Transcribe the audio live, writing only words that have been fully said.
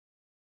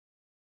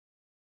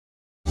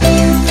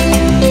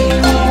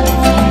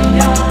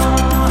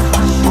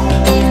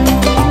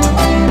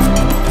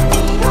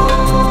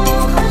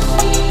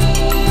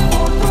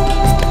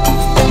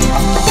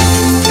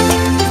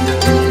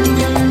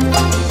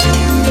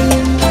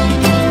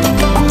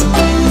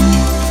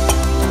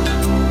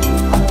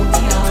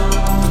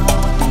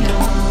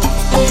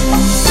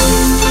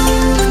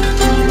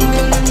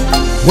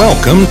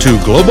Welcome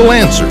to Global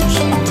Answers.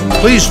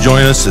 Please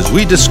join us as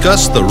we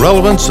discuss the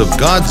relevance of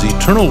God's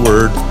eternal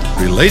word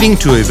relating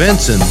to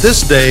events in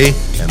this day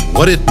and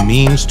what it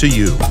means to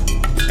you.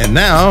 And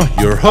now,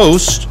 your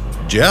hosts,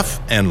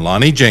 Jeff and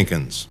Lonnie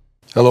Jenkins.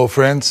 Hello,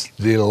 friends.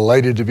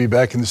 Delighted to be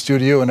back in the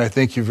studio, and I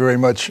thank you very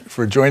much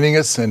for joining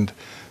us. And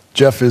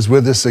Jeff is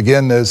with us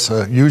again as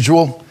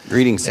usual.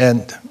 Greetings.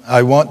 And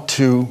I want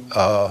to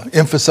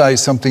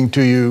emphasize something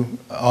to you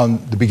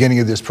on the beginning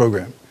of this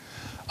program.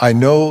 I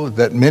know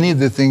that many of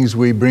the things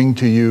we bring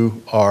to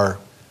you are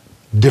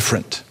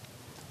different,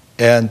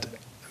 and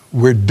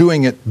we're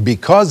doing it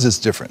because it's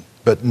different,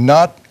 but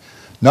not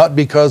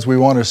because we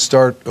want to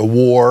start a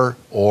war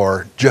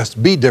or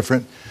just be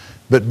different,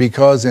 but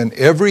because in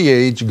every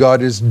age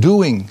God is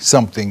doing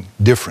something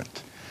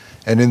different.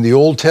 And in the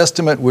Old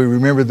Testament, we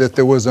remember that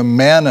there was a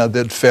manna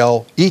that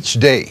fell each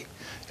day,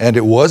 and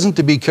it wasn't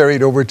to be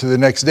carried over to the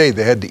next day.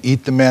 They had to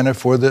eat the manna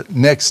for the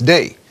next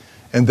day.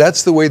 And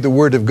that's the way the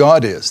Word of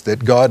God is,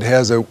 that God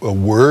has a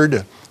word,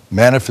 a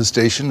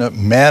manifestation, a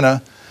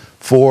manna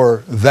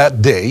for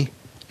that day,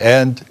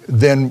 and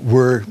then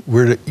we're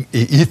to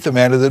eat the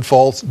manna that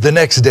falls the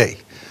next day.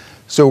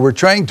 So we're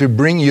trying to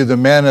bring you the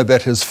manna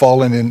that has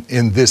fallen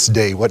in this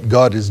day, what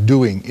God is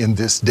doing in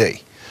this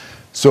day.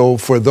 So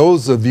for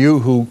those of you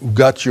who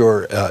got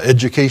your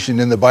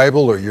education in the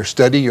Bible or your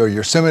study or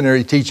your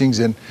seminary teachings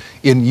in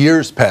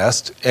years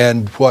past,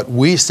 and what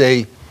we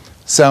say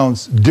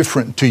sounds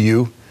different to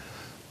you,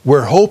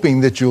 we're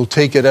hoping that you'll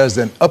take it as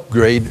an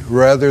upgrade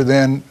rather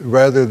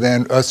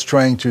than us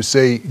trying to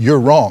say you're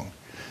wrong,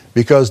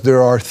 because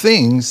there are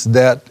things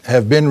that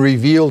have been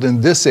revealed in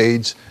this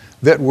age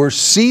that were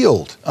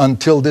sealed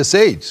until this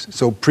age.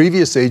 So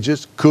previous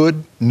ages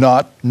could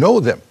not know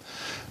them.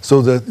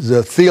 So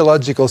the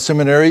theological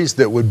seminaries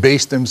that would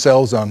base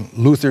themselves on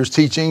Luther's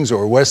teachings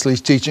or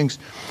Wesley's teachings,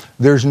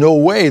 there's no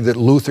way that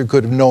Luther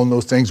could have known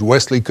those things,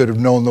 Wesley could have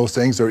known those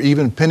things, or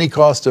even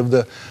Pentecost of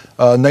the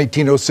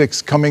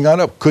 1906 coming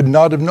on up could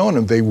not have known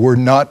them. They were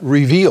not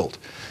revealed.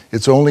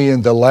 It's only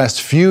in the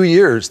last few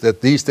years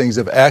that these things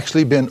have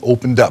actually been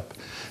opened up.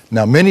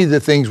 Now, many of the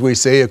things we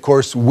say, of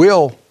course,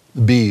 will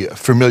be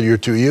familiar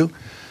to you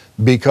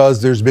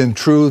because there's been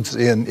truths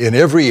in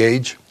every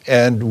age,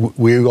 and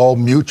we all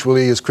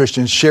mutually as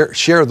Christians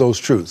share those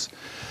truths.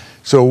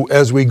 So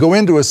as we go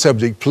into a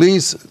subject,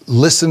 please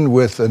listen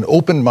with an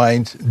open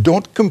mind.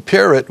 Don't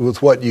compare it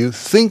with what you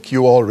think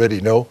you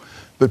already know,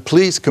 but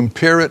please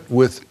compare it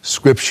with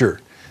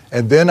Scripture.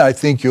 And then I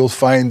think you'll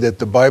find that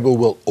the Bible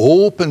will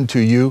open to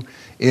you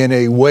in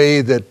a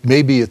way that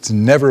maybe it's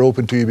never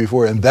opened to you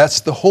before. And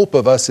that's the hope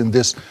of us in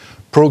this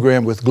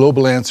program with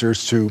Global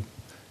Answers, to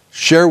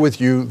share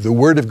with you the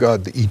Word of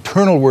God, the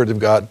eternal Word of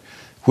God,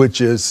 which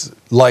is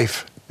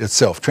life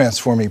itself,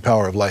 transforming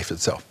power of life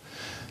itself.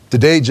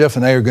 Today, Jeff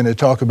and I are going to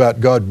talk about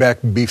God back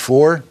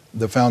before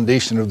the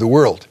foundation of the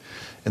world.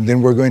 And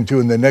then we're going to,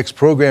 in the next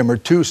program or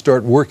two,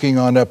 start working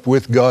on up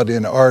with God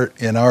in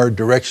our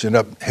direction,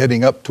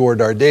 heading up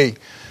toward our day.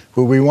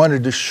 But we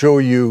wanted to show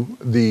you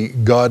the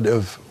God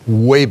of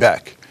way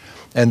back.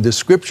 And the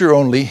Scripture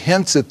only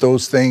hints at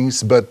those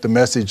things, but the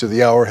message of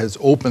the hour has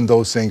opened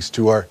those things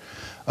to our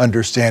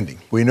understanding.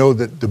 We know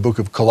that the book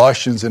of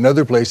Colossians and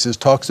other places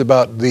talks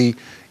about the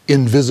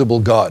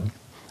invisible God.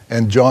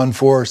 And John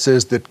 4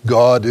 says that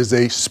God is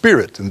a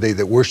spirit, and they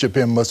that worship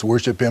Him must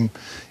worship Him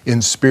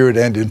in spirit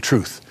and in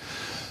truth.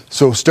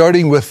 So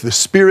starting with the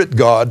Spirit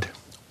God,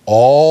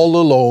 all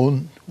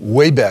alone,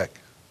 way back,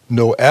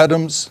 no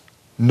atoms,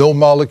 no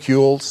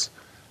molecules,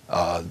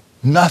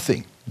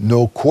 nothing,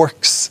 no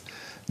quarks,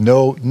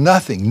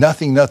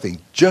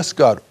 nothing, just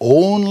God.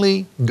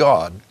 Only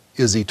God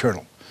is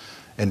eternal.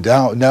 And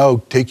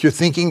now take your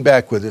thinking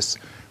back with us.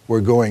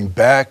 We're going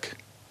back,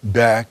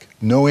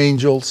 no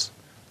angels,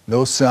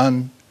 no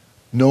sun,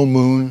 no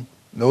moon,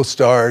 no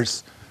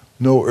stars,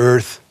 no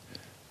earth,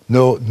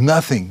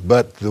 nothing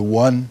but the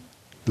one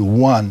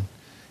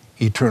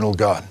eternal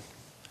God.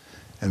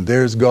 And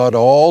there's God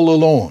all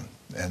alone.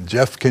 And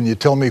Jeff, can you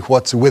tell me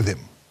what's with Him?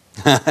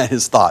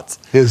 His thoughts.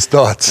 His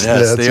thoughts.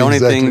 Yes, the only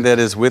thing that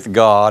is with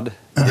God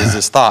is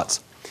His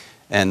thoughts.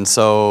 And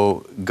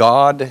so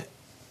God,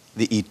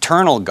 the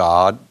eternal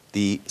God,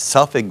 the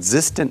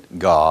self-existent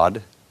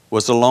God,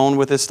 was alone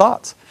with His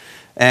thoughts.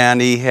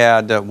 And He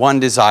had one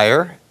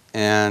desire,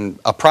 and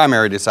a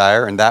primary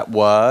desire, and that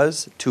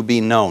was to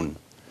be known.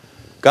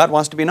 God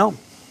wants to be known.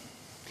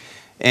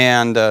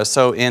 And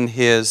so in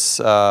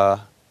His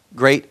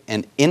great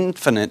and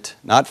infinite,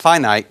 not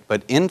finite,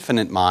 but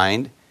infinite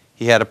mind,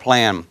 He had a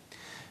plan.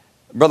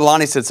 Brother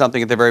Lonnie said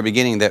something at the very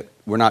beginning, that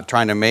we're not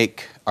trying to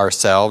make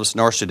ourselves,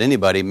 nor should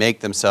anybody make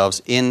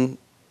themselves in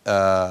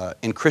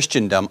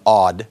Christendom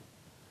odd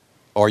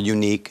or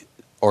unique,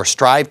 or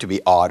strive to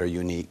be odd or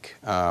unique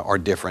or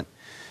different.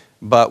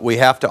 But we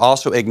have to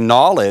also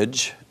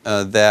acknowledge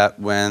that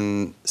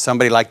when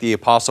somebody like the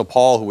Apostle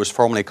Paul, who was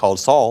formerly called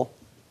Saul,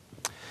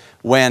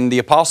 when the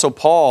Apostle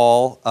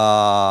Paul,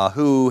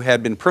 who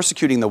had been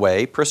persecuting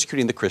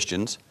the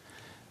Christians,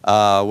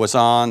 was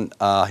on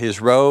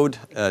his road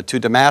to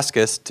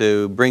Damascus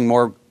to bring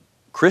more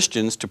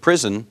Christians to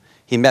prison,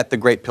 he met the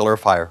great pillar of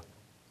fire.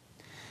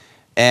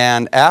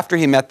 And after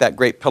he met that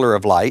great pillar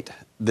of light,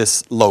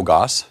 this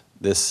Logos,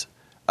 this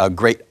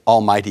great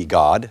almighty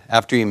God,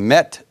 after he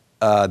met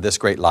this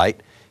great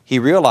light, he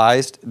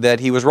realized that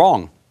he was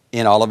wrong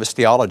in all of his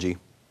theology.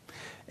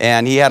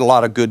 And he had a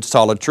lot of good,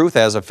 solid truth.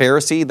 As a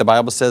Pharisee, the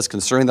Bible says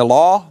concerning the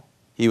law,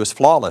 he was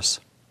flawless,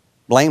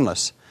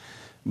 blameless.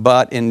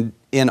 But in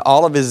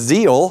all of his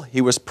zeal,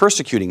 he was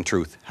persecuting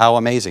truth. How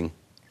amazing.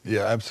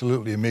 Yeah,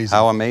 absolutely amazing.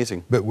 How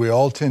amazing. But we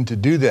all tend to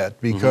do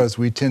that because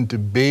we tend to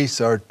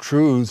base our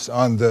truths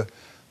on the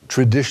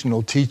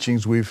traditional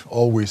teachings we've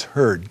always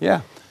heard.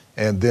 Yeah.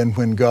 And then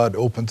when God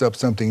opens up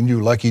something new,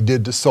 like he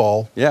did to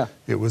Saul, Yeah.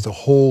 it was a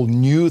whole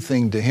new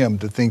thing to him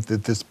to think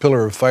that this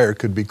pillar of fire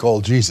could be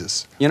called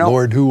Jesus. You know,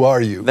 Lord, who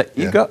are you?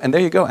 Go, and there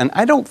you go. And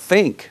I don't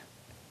think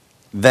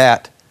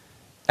that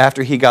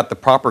after he got the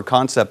proper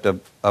concept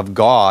of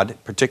God,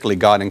 particularly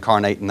God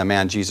incarnate in the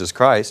man Jesus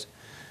Christ,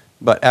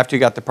 but after he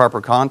got the proper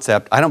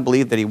concept, I don't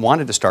believe that he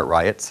wanted to start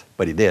riots,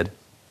 but he did.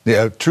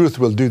 Yeah, truth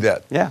will do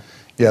that. Yeah.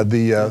 Yeah,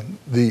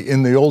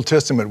 in the Old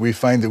Testament, we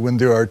find that when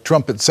there are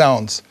trumpet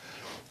sounds,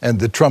 and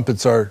the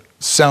trumpets are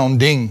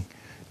sounding,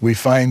 we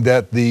find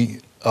that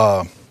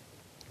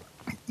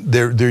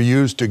they're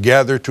used to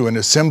gather to an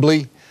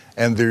assembly,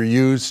 and they're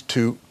used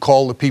to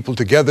call the people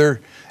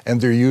together,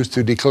 and they're used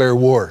to declare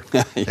war.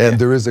 Yeah. And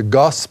there is a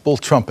gospel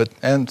trumpet,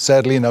 and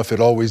sadly enough, it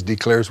always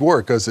declares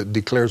war because it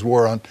declares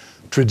war on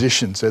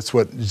traditions. That's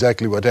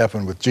exactly what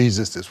happened with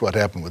Jesus. That's what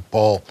happened with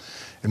Paul.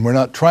 And we're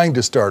not trying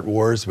to start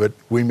wars, but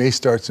we may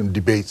start some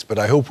debates. But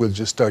I hope we'll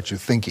just start you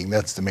thinking.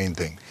 That's the main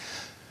thing.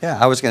 Yeah,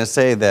 I was going to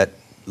say that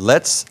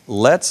let's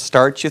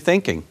start you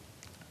thinking.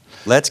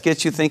 Let's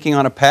get you thinking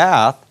on a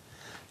path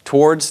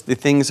towards the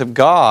things of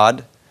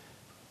God,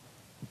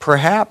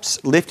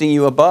 perhaps lifting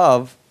you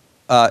above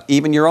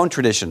even your own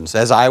traditions,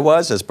 as I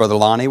was, as Brother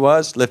Lonnie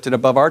was, lifted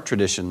above our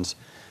traditions.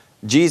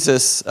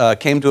 Jesus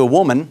came to a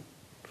woman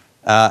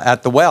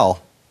at the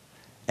well,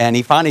 and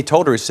he finally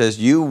told her, he says,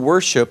 "You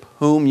worship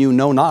whom you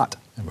know not."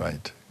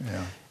 Right,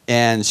 yeah.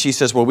 And she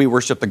says, "Well, we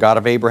worship the God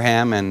of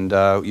Abraham, and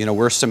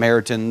we're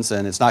Samaritans,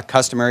 and it's not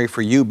customary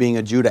for you, being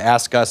a Jew, to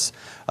ask us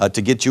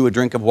to get you a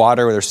drink of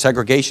water, or there's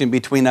segregation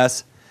between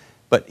us."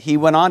 But he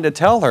went on to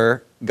tell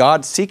her,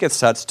 "God seeketh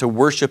such to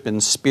worship in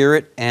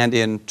spirit and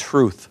in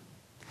truth."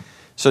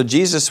 So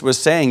Jesus was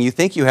saying, you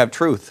think you have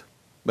truth,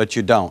 but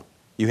you don't.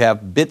 You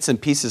have bits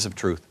and pieces of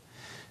truth.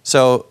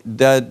 So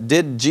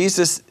did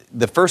Jesus,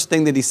 the first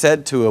thing that he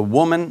said to a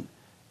woman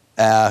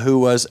who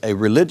was a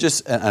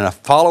religious and a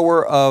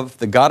follower of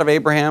the God of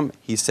Abraham,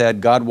 he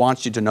said, God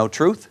wants you to know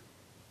truth,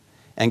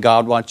 and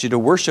God wants you to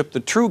worship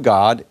the true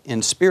God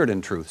in spirit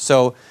and truth.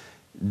 So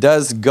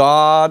does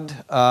God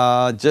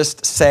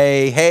just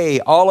say,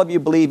 hey, all of you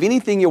believe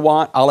anything you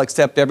want, I'll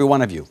accept every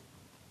one of you?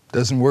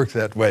 Doesn't work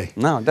that way.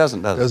 No, it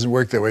doesn't, does it? Doesn't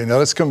work that way. Now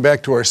let's come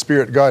back to our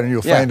spirit God, and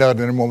you'll find out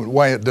in a moment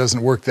why it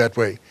doesn't work that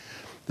way.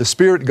 The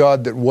spirit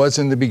God that was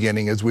in the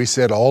beginning, as we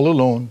said, all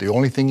alone, the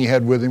only thing he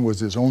had with him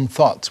was his own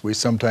thoughts. We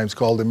sometimes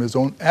call them his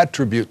own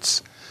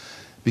attributes,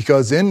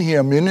 because in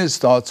him, in his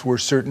thoughts, were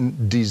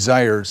certain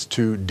desires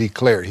to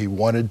declare. He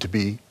wanted to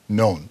be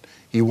known.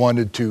 He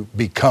wanted to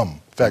become.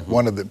 In fact,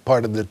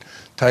 part of the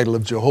title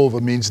of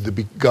Jehovah means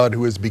the God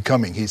who is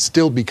becoming. He's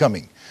still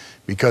becoming,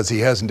 because he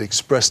hasn't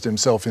expressed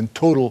himself in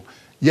total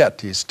yet.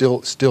 He's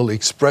still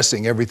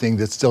expressing everything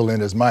that's still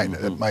in his mind.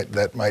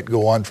 That might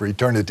go on for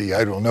eternity.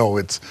 I don't know.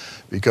 It's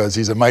because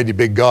he's a mighty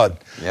big God.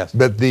 Yes.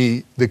 But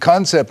the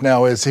concept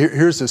now is,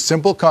 here's a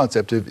simple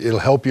concept. It'll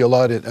help you a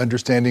lot in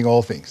understanding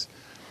all things.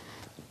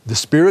 The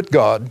Spirit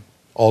God,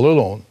 all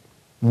alone,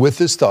 with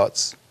his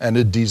thoughts and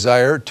a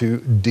desire to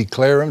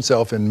declare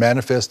himself and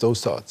manifest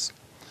those thoughts.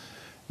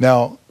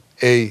 Now,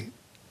 a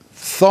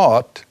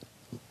thought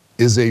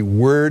is a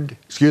word,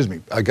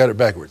 I got it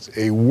backwards.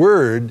 A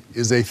word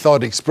is a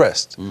thought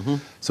expressed.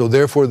 So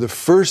therefore, the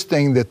first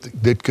thing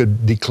that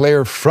could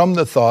declare from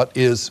the thought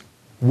is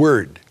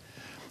word.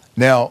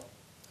 Now,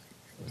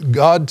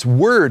 God's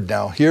word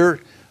now, here,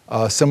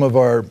 some of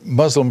our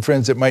Muslim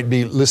friends that might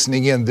be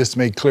listening in, this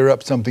may clear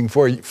up something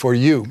for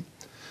you.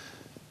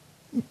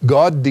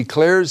 God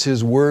declares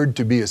his word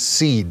to be a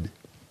seed,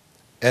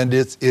 and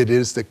it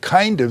is the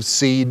kind of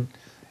seed,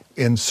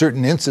 in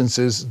certain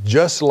instances,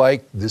 just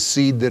like the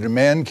seed that a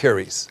man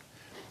carries,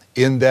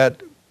 in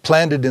that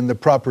planted in the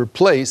proper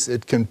place,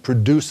 it can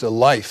produce a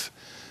life.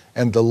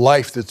 And the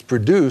life that's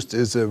produced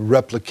is a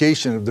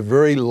replication of the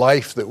very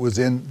life that was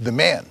in the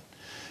man.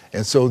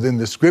 And so then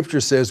the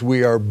scripture says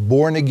we are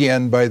born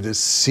again by the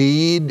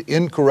seed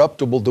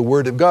incorruptible, the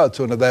word of God.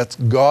 So now that's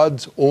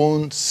God's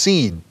own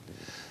seed.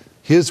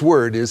 His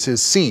word is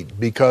his seed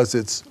because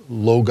it's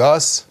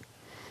logos.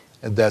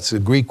 And that's a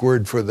Greek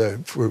word for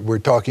we're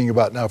talking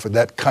about now, for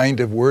that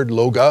kind of word,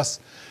 logos.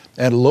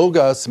 And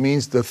logos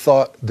means the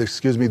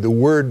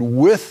word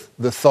with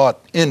the thought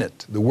in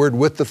it. The word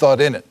with the thought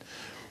in it.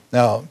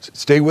 Now,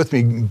 stay with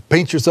me.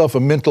 Paint yourself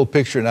a mental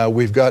picture now.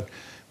 We've got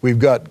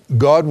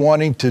God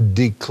wanting to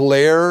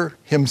declare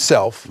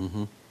himself.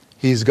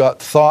 He's got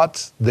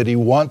thoughts that he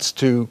wants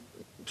to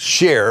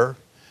share.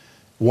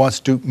 wants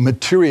to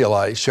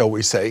materialize, shall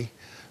we say.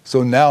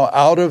 So now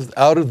out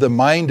of the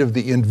mind of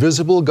the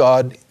invisible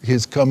God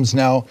comes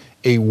now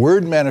a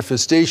word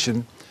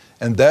manifestation,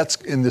 and that's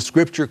in the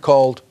scripture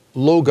called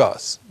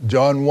Logos.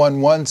 John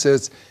 1:1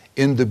 says,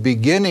 in the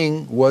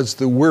beginning was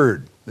the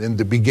Word, in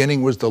the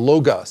beginning was the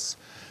Logos.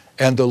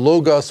 And the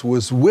Logos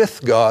was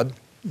with God,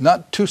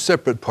 not two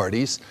separate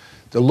parties.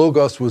 The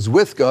Logos was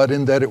with God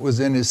in that it was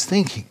in his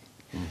thinking.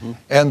 Mm-hmm.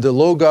 And the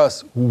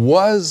Logos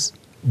was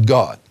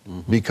God,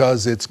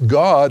 because it's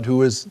God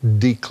who is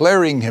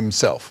declaring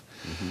himself.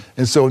 Mm-hmm.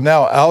 And so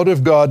now out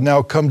of God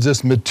now comes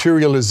this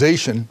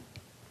materialization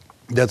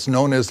that's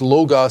known as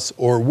Logos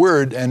or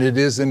Word, and it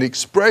is an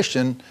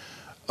expression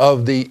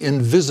of the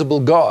invisible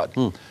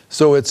God.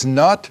 So it's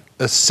not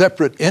a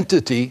separate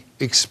entity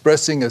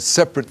expressing a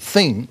separate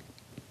thing.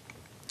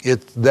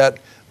 It's that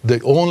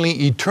the only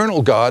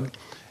eternal God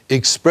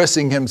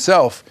expressing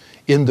himself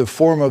in the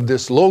form of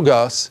this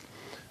Logos.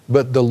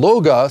 But the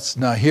Logos,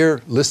 now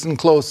here, listen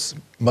close,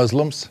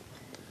 Muslims.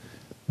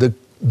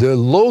 The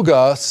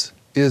Logos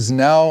is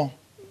now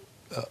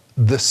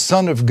the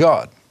Son of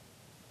God,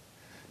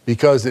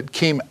 because it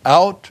came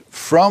out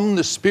from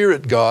the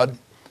Spirit God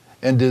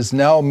and is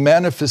now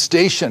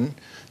manifestation.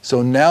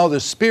 So now the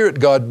Spirit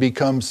God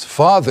becomes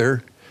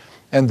Father,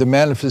 and the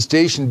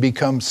manifestation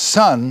becomes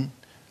Son.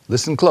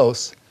 Listen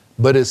close.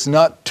 But it's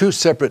not two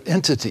separate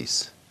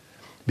entities,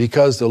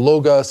 because the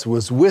Logos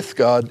was with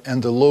God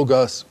and the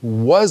Logos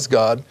was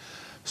God.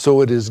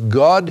 So it is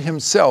God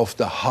himself,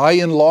 the high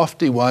and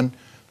lofty one,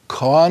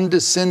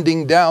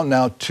 condescending down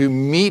now to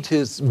meet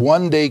his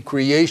one-day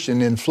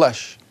creation in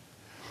flesh.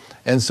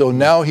 And so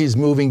now he's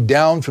moving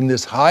down from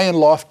this high and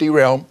lofty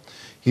realm.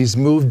 He's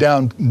moved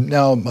down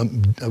now,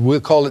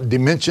 we'll call it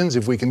dimensions,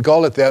 if we can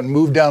call it that,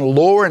 moved down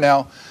lower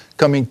now,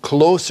 coming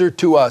closer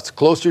to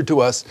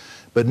us.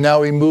 But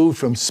now he moved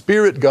from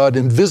Spirit God,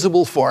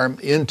 invisible form,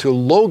 into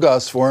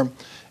Logos form.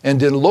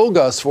 And in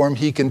Logos form,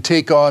 he can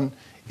take on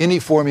any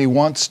form he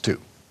wants to.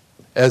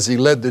 As he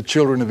led the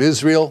children of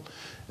Israel,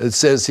 it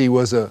says he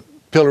was a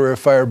pillar of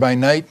fire by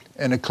night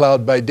and a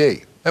cloud by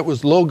day. That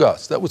was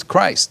Logos, that was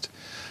Christ.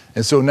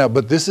 And so now,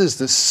 but this is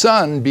the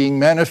Son being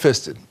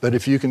manifested. But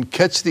if you can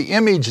catch the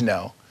image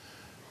now,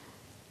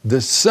 the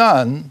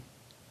Son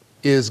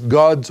is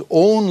God's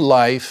own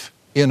life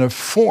in a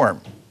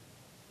form.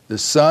 The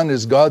Son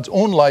is God's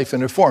own life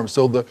in a form.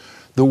 So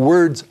the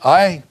words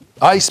I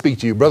speak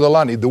to you, Brother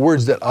Lonnie, the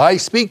words that I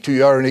speak to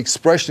you are an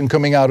expression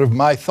coming out of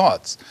my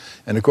thoughts.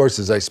 And of course,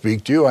 as I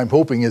speak to you, I'm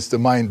hoping it's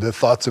the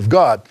thoughts of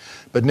God.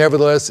 But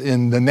nevertheless,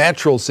 in the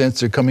natural sense,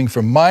 they're coming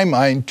from my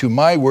mind to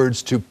my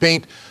words to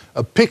paint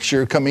a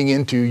picture coming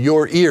into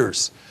your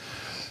ears.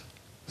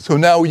 So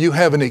now you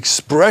have an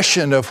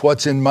expression of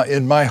what's in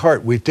my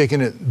heart. We've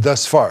taken it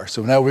thus far.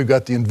 So now we've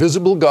got the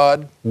invisible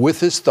God with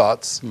his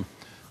thoughts.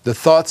 The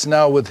thoughts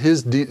now with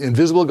his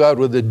invisible God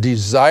with a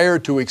desire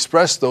to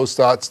express those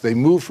thoughts. They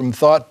move from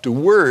thought to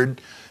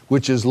word,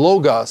 which is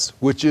Logos,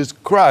 which is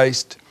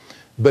Christ.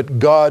 But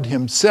God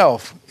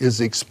himself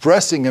is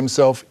expressing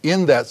himself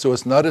in that. So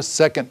it's not a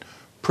second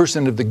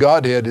person of the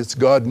Godhead. It's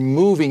God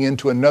moving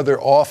into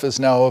another office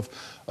now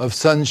of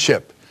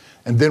sonship.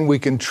 And then we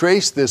can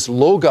trace this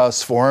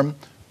Logos form,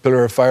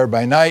 pillar of fire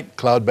by night,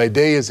 cloud by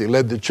day, as he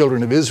led the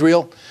children of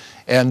Israel.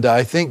 And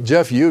I think,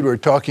 Jeff, you were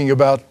talking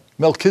about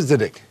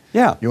Melchizedek.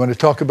 Yeah. You want to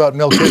talk about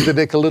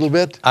Melchizedek a little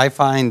bit? I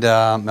find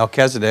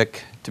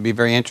Melchizedek to be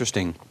very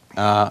interesting.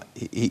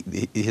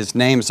 His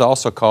name is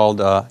also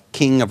called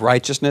King of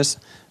Righteousness.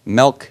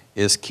 Melch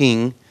is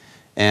king,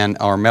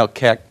 or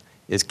Melchek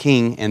is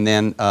king, and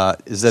then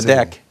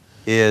Zedek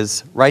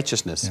is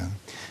righteousness. Yeah.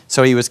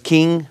 So he was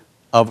king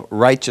of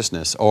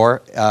righteousness,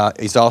 or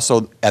he's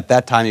also, at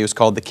that time, he was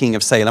called the King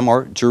of Salem,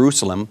 or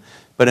Jerusalem.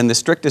 But in the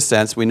strictest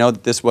sense, we know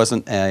that this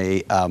wasn't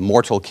a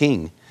mortal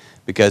king,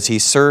 because he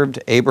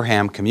served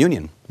Abraham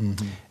communion.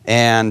 Mm-hmm.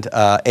 And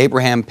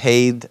Abraham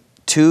paid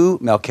to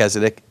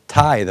Melchizedek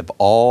tithe of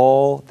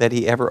all that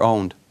he ever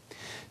owned.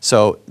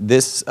 So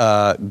this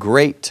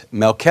great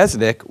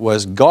Melchizedek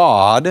was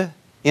God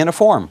in a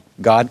form,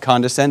 God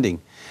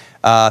condescending.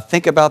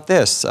 Think about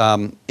this.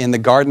 In the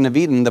Garden of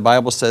Eden, the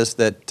Bible says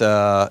that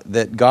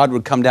God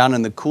would come down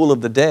in the cool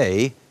of the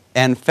day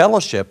and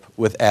fellowship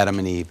with Adam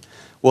and Eve.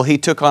 Well, he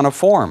took on a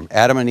form.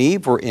 Adam and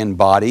Eve were in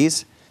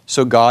bodies,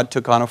 so God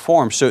took on a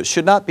form. So it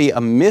should not be a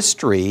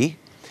mystery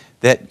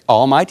that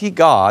Almighty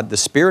God, the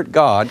Spirit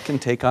God, can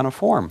take on a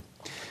form.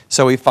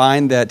 So we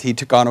find that he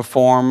took on a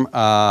form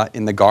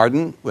in the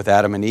garden with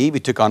Adam and Eve. He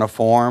took on a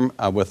form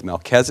with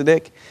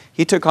Melchizedek.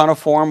 He took on a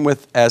form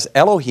as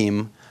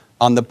Elohim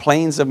on the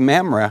plains of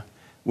Mamre.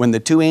 When the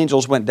two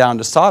angels went down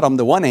to Sodom,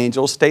 the one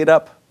angel stayed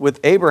up with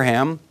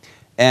Abraham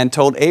and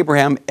told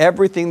Abraham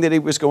everything that he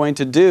was going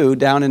to do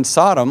down in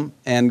Sodom,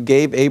 and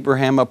gave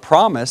Abraham a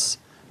promise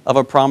of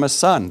a promised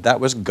son. That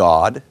was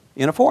God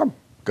in a form.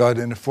 God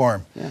in a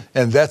form. Yeah.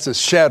 And that's a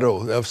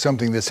shadow of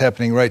something that's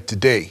happening right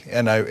today.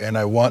 And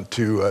I want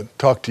to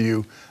talk to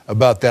you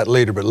about that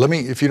later. But let me,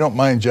 if you don't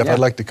mind, Jeff, Yeah. I'd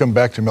like to come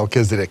back to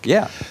Melchizedek.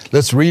 Yeah.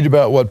 Let's read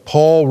about what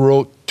Paul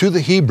wrote to the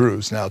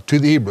Hebrews now, to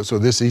the Hebrews. So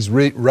he's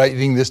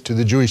writing this to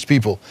the Jewish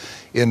people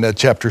in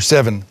chapter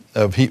 7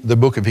 of the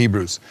book of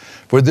Hebrews.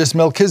 For this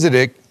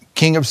Melchizedek,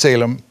 king of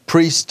Salem,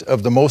 priest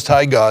of the Most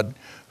High God,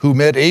 who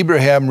met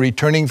Abraham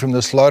returning from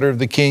the slaughter of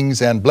the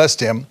kings and blessed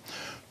him,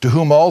 to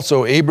whom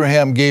also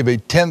Abraham gave a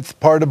 10th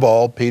part of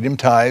all, paid him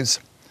tithes,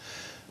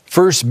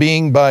 first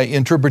being by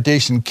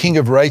interpretation king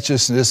of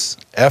righteousness,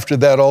 after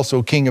that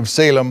also king of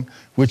Salem,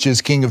 which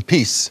is king of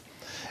peace.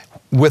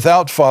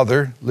 Without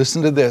father,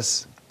 listen to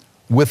this,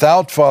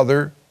 without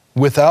father,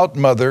 without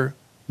mother,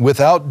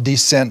 without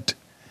descent,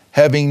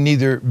 having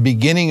neither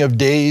beginning of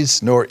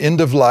days nor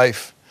end of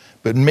life,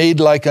 but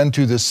made like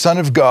unto the Son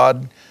of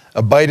God,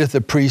 abideth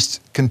a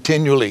priest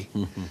continually.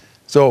 Mm-hmm.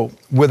 So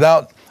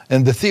without,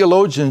 and the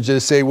theologians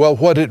just say, well,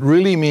 what it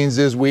really means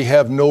is we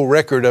have no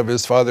record of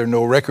his father,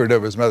 no record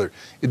of his mother.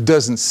 It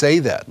doesn't say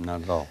that.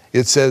 Not at all.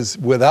 It says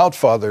without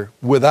father,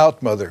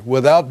 without mother,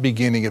 without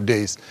beginning of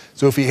days.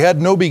 So if he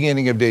had no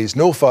beginning of days,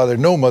 no father,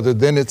 no mother,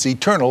 then it's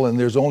eternal, and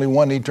there's only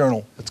one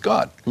eternal. It's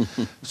God.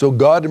 So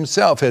God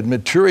himself had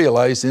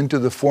materialized into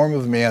the form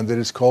of man that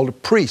is called a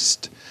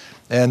priest.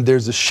 And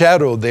there's a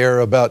shadow there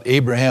about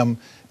Abraham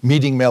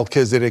meeting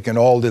Melchizedek and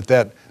all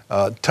that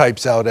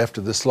types out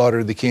after the slaughter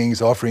of the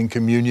kings, offering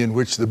communion,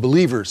 which the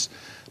believers,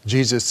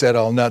 Jesus said,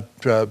 I'll not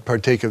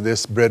partake of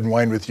this bread and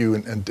wine with you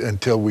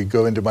until we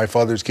go into my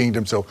Father's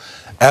kingdom. So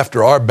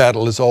after our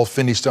battle is all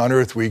finished on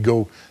earth, we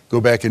go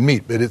back and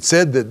meet. But it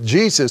said that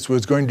Jesus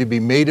was going to be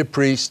made a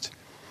priest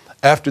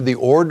after the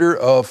order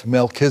of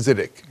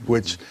Melchizedek,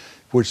 which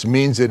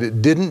means that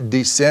it didn't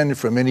descend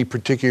from any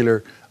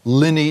particular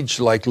lineage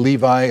like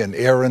Levi and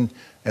Aaron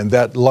and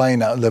that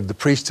line out of the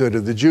priesthood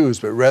of the Jews,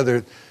 but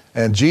rather,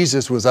 and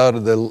Jesus was out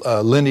of the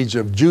lineage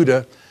of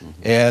Judah.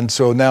 And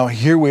so now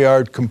here we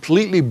are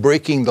completely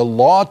breaking the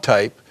law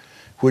type,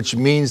 which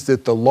means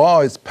that the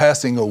law is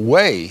passing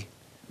away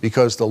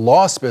because the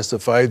law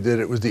specified that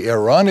it was the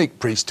Aaronic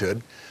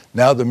priesthood.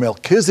 Now the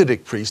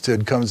Melchizedek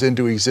priesthood comes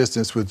into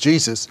existence with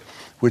Jesus,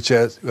 which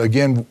has,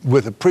 again,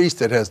 with a priest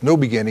that has no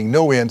beginning,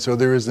 no end. So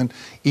there is an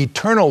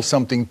eternal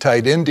something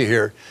tied into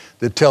here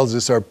that tells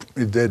us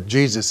that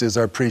Jesus is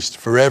our priest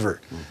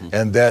forever.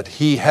 And that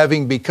he,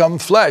 having become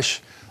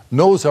flesh,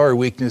 knows our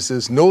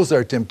weaknesses, knows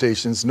our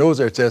temptations, knows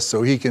our tests,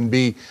 so he can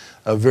be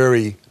a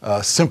very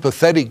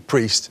sympathetic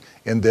priest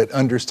in that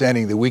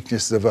understanding the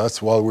weaknesses of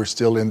us while we're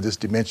still in this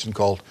dimension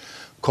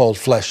called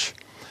flesh.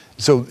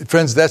 So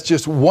friends, that's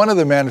just one of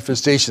the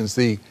manifestations.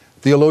 The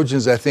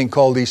theologians, I think,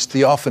 call these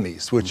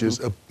theophanies, which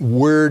is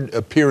word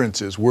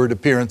appearances.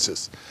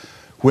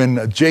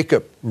 When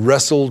Jacob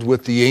wrestled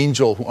with the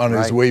angel on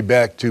his way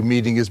back to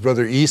meeting his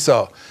brother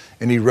Esau,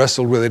 and he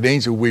wrestled with an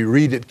angel, we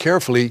read it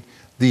carefully,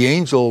 the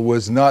angel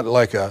was not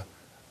like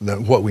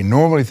what we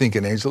normally think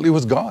an angel. It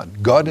was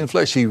God in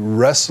flesh. He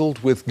wrestled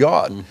with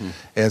God.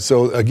 And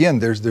so again,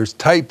 there's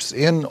types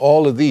in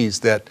all of these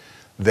that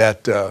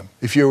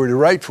if you were to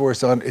write for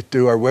us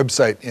to our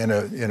website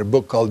in a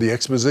book called The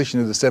Exposition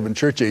of the Seven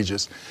Church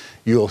Ages,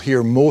 you'll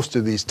hear most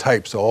of these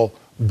types all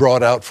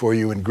brought out for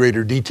you in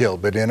greater detail.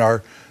 But in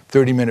our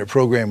 30-minute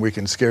program, we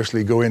can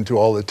scarcely go into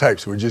all the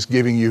types. We're just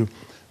giving you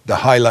the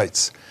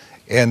highlights.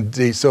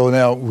 And so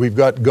now we've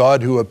got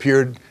God who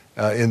appeared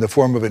in the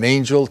form of an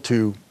angel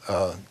to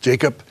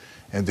Jacob,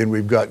 and then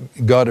we've got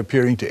God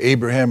appearing to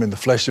Abraham in the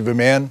flesh of a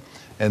man,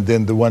 and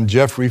then the one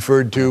Jeff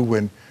referred to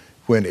when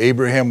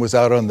Abraham was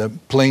out on the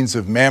plains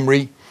of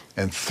Mamre,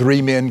 and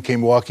 3 men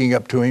came walking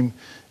up to him.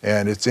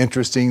 And it's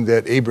interesting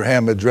that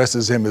Abraham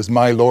addresses him as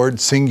my Lord,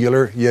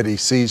 singular, yet he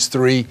sees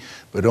 3,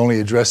 but only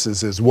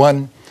addresses as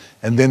one.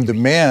 And then the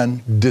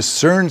man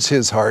discerns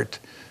his heart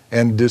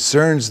and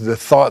discerns the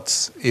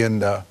thoughts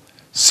in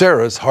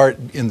Sarah's heart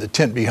in the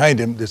tent behind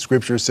him. The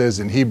scripture says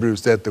in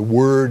Hebrews that the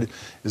word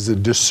is a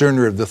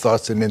discerner of the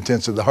thoughts and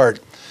intents of the heart.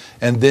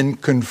 And then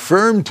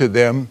confirmed to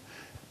them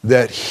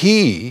that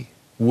he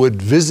would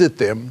visit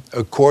them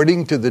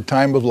according to the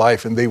time of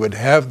life, and they would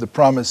have the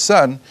promised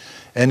son.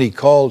 And he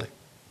called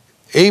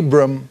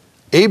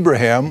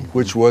Abraham,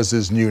 which was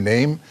his new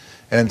name,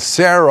 and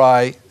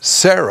Sarai,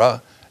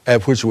 Sarah,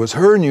 which was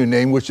her new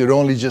name, which had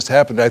only just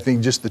happened, I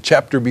think, just the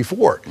chapter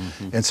before.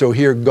 And so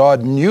here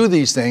God knew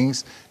these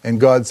things, and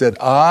God said,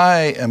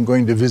 I am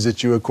going to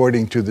visit you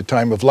according to the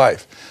time of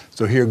life.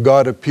 So here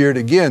God appeared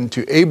again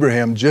to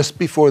Abraham just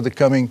before the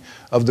coming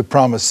of the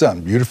promised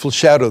son. Beautiful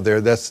shadow there.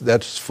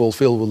 That's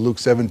fulfilled with Luke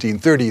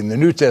 17:30 in the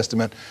New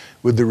Testament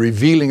with the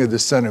revealing of the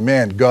Son of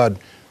Man. God,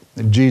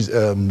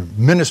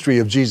 ministry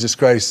of Jesus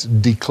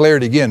Christ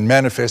declared again,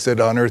 manifested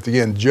on earth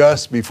again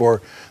just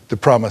before the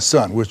promised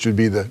son, which would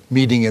be the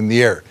meeting in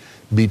the air.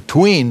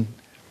 Between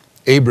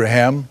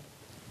Abraham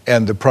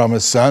and the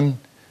promised son,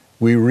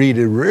 we read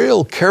it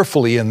real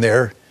carefully in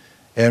there,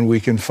 and we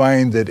can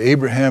find that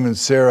Abraham and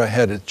Sarah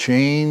had a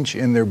change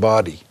in their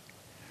body.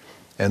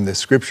 And the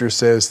scripture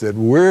says that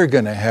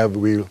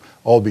we'll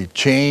all be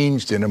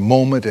changed in a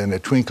moment and a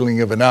twinkling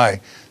of an eye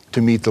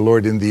to meet the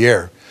Lord in the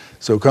air.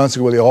 So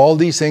consequently, all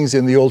these things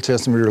in the Old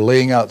Testament are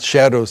laying out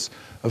shadows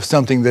of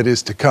something that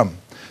is to come.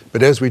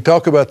 But as we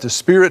talk about the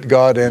Spirit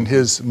God and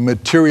His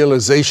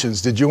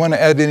materializations, did you want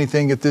to add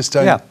anything at this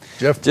time, Yeah.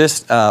 Jeff?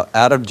 Just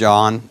out of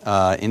John,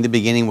 in the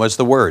beginning was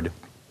the Word,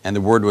 and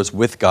the Word was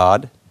with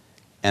God,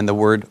 and the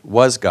Word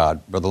was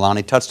God. Brother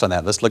Lonnie touched on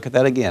that. Let's look at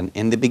that again.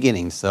 In the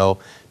beginning. So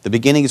the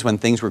beginning is when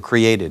things were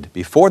created.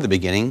 Before the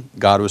beginning,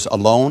 God was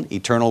alone,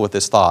 eternal with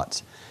His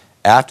thoughts.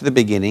 After the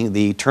beginning,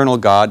 the eternal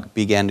God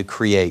began to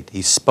create.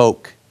 He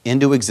spoke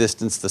into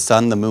existence the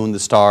sun, the moon, the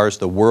stars,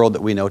 the world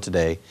that we know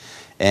today.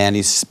 And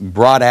He's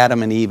brought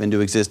Adam and Eve into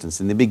existence.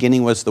 In the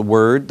beginning was the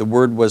Word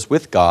was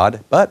with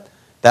God, but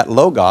that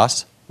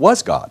Logos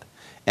was God.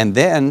 And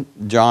then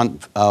John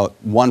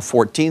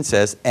 1:14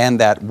 says, and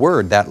that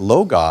Word, that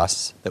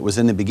Logos that was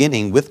in the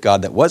beginning with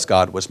God, that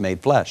was made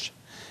flesh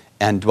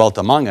and dwelt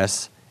among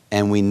us,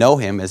 and we know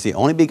Him as the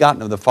only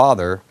begotten of the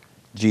Father,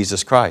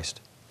 Jesus Christ.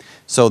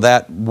 So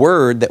that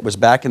Word that was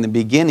back in the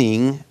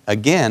beginning,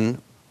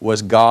 again,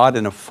 was God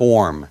in a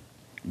form.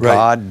 Right.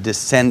 God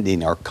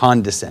descending or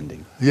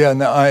condescending. Yeah,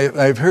 now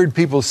I've heard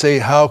people say,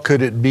 how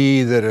could it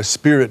be that a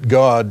Spirit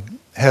God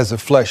has a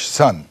flesh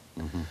son?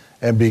 Mm-hmm.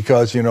 And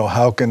because,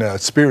 how can a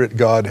Spirit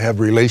God have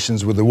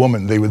relations with a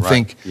woman? They would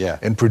think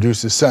and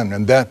produce a son.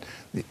 And that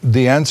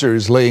the answer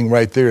is laying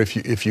right there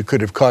if you could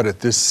have caught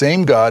it. This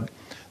same God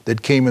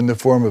that came in the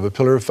form of a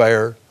pillar of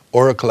fire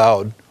or a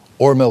cloud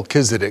or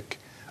Melchizedek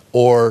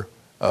or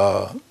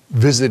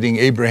visiting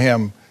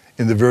Abraham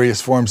in the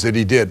various forms that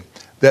He did.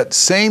 That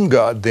same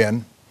God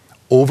then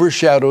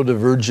overshadowed a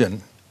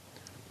virgin,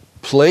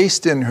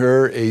 placed in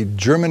her a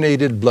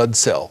germinated blood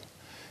cell.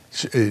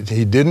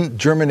 He didn't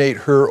germinate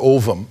her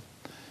ovum.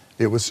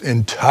 It was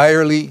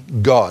entirely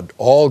God,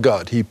 all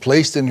God. He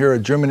placed in her a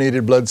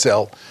germinated blood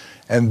cell,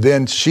 and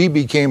then she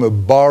became a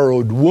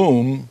borrowed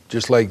womb,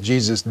 just like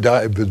Jesus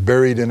was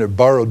buried in a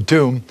borrowed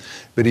tomb.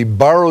 But He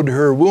borrowed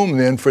her womb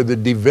then for the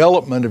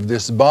development of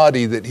this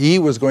body that He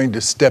was going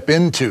to step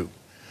into.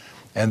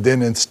 And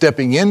then in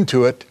stepping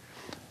into it,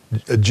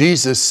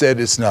 Jesus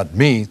said, it's not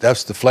me.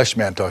 That's the flesh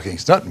man talking.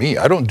 It's not me.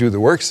 I don't do the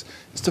works.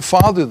 It's the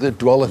Father that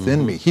dwelleth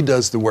in me. He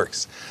does the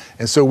works.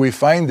 And so we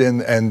find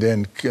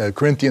in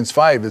Corinthians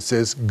 5, it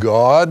says,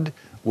 God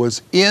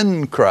was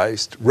in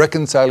Christ,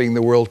 reconciling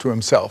the world to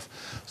Himself.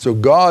 So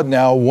God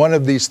now, one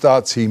of these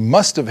thoughts He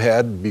must have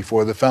had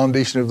before the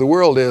foundation of the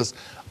world is,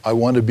 I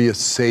want to be a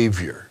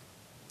Savior.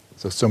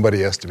 So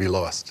somebody has to be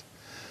lost.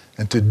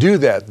 And to do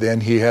that,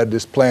 then He had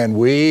this plan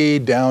way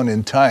down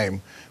in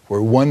time,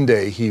 where one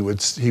day he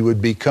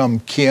would become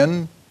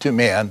kin to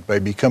man by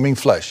becoming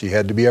flesh. He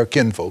had to be our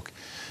kinfolk.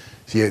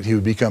 He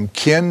would become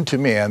kin to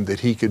man, that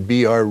He could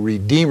be our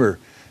Redeemer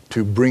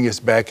to bring us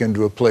back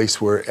into a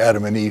place where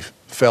Adam and Eve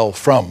fell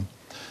from.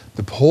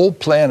 The whole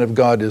plan of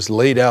God is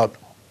laid out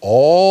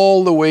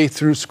all the way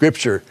through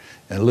Scripture,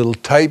 and little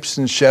types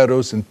and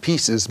shadows and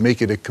pieces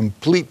make it a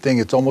complete thing.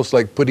 It's almost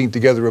like putting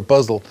together a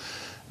puzzle,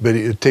 but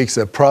it takes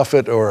a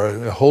prophet or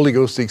a Holy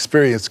Ghost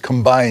experience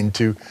combined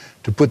to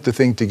put the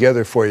thing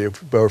together for you,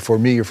 or for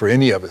me, or for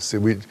any of us.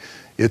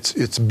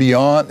 It's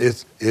beyond,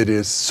 it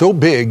is so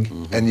big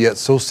and yet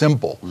so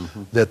simple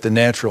that the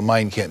natural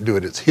mind can't do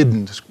it. It's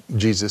hidden,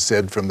 Jesus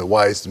said, from the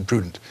wise and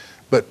prudent,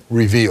 but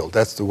revealed.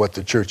 That's what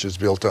the church is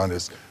built on,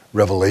 is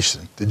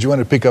revelation. Did you want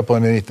to pick up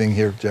on anything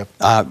here, Jeff?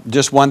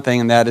 Just one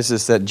thing, and that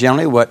is that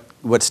generally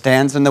what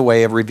stands in the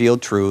way of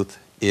revealed truth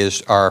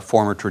is our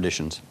former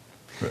traditions.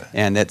 Right.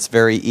 And it's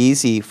very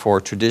easy for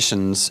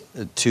traditions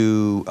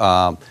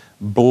to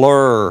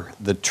blur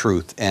the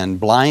truth and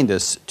blind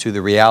us to the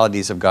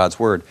realities of God's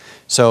Word.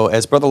 So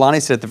as Brother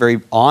Lonnie said at the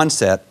very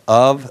onset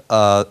of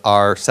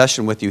our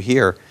session with you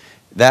here,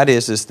 that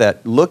is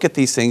that look at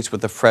these things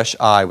with a fresh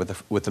eye,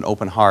 with an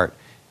open heart.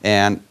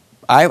 And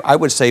I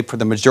would say for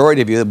the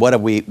majority of you,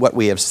 what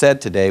we have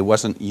said today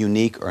wasn't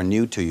unique or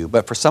new to you.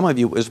 But for some of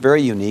you, it was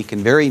very unique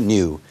and very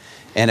new.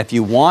 And if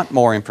you want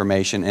more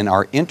information and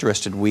are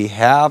interested, we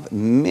have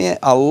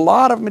a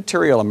lot of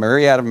material, a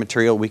myriad of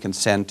material we can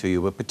send to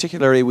you. But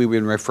particularly, we've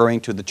been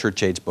referring to the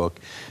Church Age book,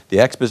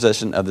 The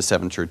Exposition of the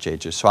Seven Church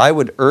Ages. So I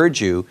would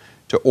urge you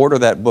to order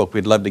that book.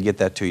 We'd love to get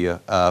that to you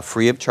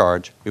free of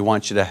charge. We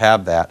want you to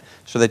have that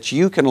so that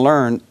you can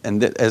learn.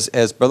 And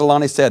as Brother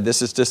Lonnie said,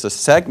 this is just a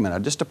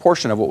segment, just a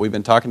portion of what we've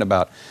been talking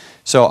about.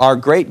 So our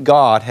great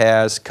God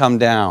has come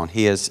down.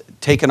 He has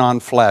taken on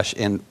flesh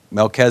in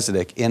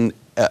Melchizedek, in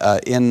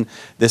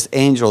this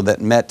angel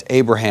that met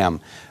Abraham,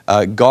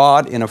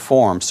 God in a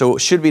form. So it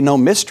should be no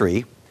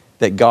mystery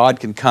that God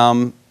can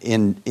come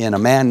in a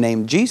man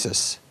named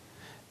Jesus.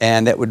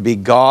 And that would be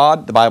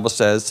God, the Bible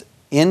says,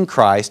 in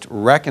Christ,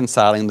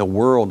 reconciling the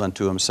world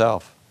unto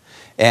Himself.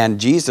 And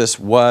Jesus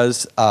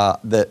was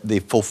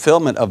the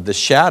fulfillment of the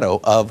shadow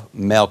of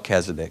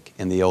Melchizedek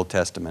in the Old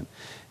Testament.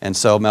 And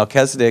so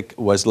Melchizedek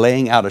was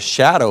laying out a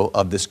shadow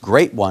of this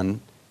great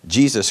one,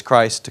 Jesus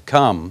Christ, to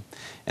come.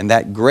 And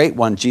that great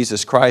one,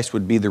 Jesus Christ,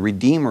 would be the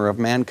Redeemer of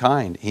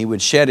mankind. He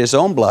would shed His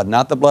own blood,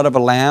 not the blood of a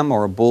lamb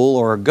or a bull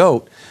or a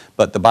goat,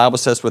 but the Bible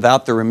says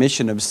without the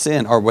remission of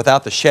sin, or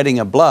without the shedding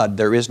of blood,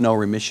 there is no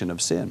remission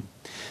of sin.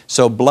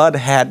 So blood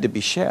had to be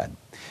shed.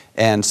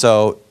 And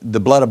so the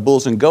blood of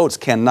bulls and goats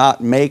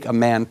cannot make a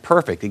man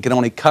perfect. It can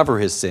only cover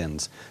his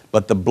sins.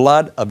 But the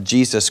blood of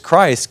Jesus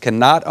Christ can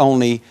not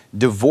only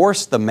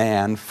divorce the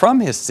man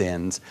from his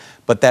sins,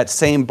 but that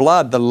same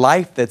blood, the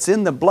life that's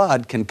in the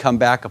blood, can come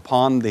back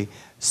upon the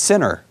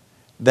sinner.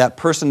 That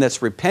person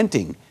that's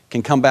repenting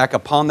can come back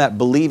upon that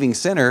believing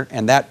sinner,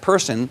 and that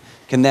person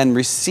can then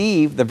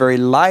receive the very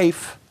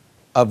life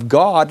of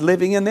God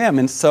living in them.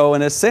 And so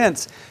in a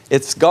sense,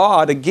 it's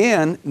God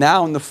again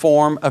now in the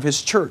form of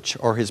His church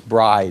or His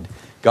bride.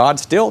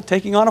 God's still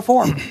taking on a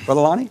form.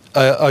 Brother Lonnie?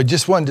 I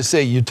just wanted to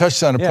say, you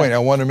touched on a point. I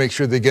want to make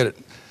sure they get it.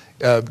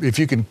 If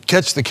you can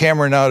catch the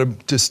camera now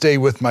to stay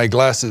with my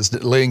glasses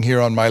laying here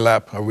on my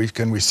lap.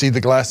 Can we see the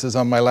glasses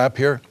on my lap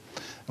here?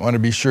 I want to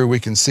be sure we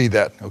can see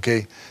that,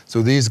 okay?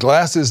 So these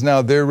glasses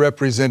now, they're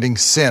representing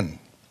sin.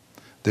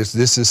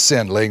 This is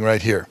sin laying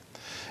right here.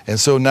 And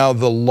so now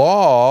the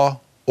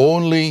law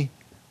only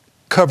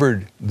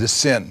covered the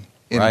sin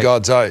in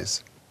God's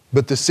eyes,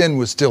 but the sin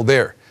was still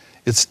there.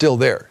 It's still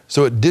there.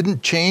 So it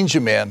didn't change a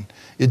man,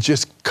 it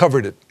just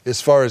covered it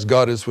as far as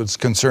God was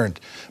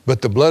concerned.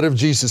 But the blood of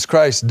Jesus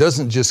Christ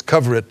doesn't just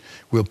cover it,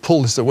 we'll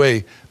pull this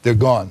away, they're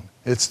gone.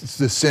 The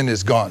sin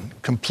is gone,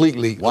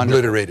 completely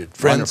obliterated.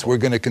 Friends, we're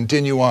going to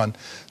continue on.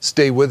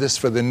 Stay with us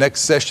for the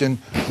next session.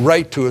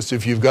 Write to us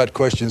if you've got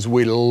questions.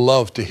 We'd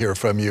love to hear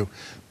from you.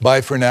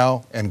 Bye for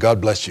now, and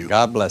God bless you.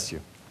 God bless you.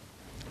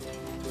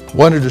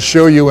 Wanted to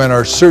show you in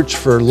our search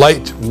for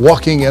light,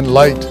 walking in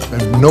light,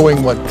 and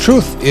knowing what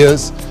truth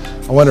is,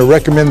 I want to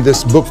recommend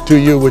this book to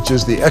you, which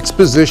is The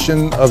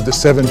Exposition of the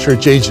Seven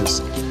Church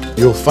Ages.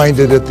 You'll find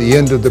it at the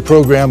end of the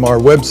program, our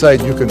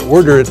website. You can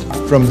order it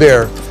from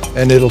there,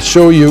 and it'll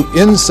show you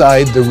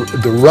inside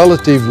the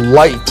relative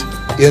light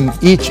in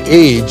each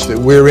age that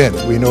we're in.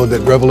 We know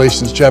that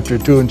Revelations chapter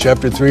 2 and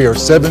chapter 3 are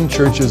 7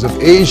 churches of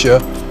Asia,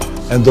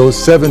 and those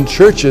 7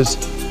 churches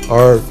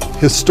are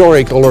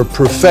historical or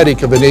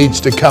prophetic of an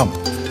age to come.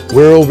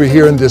 We're over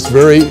here in this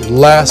very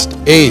last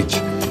age.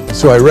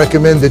 So I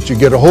recommend that you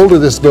get a hold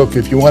of this book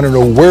if you want to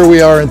know where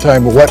we are in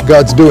time and what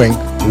God's doing.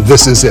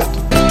 This is it.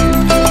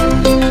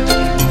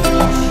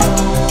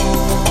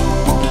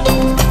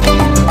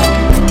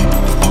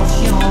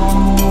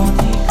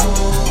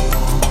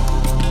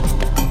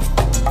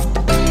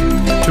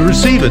 To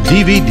receive a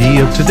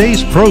DVD of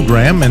today's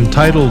program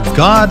entitled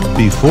God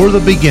Before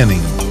the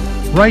Beginning,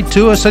 write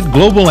to us at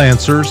Global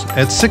Answers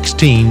at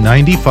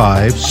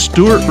 1695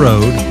 Stewart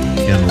Road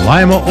in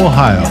Lima,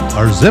 Ohio.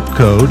 Our zip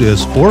code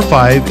is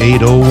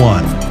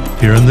 45801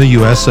 here in the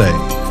USA.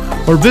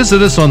 Or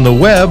visit us on the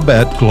web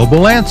at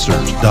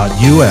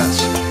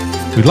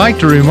globalanswers.us. We'd like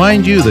to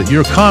remind you that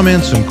your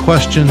comments and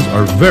questions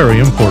are very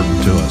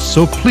important to us,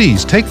 so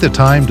please take the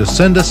time to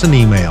send us an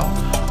email.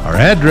 Our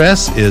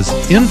address is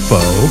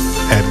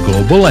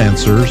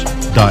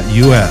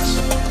info@globalanswers.us.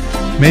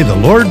 May the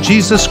Lord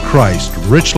Jesus Christ richly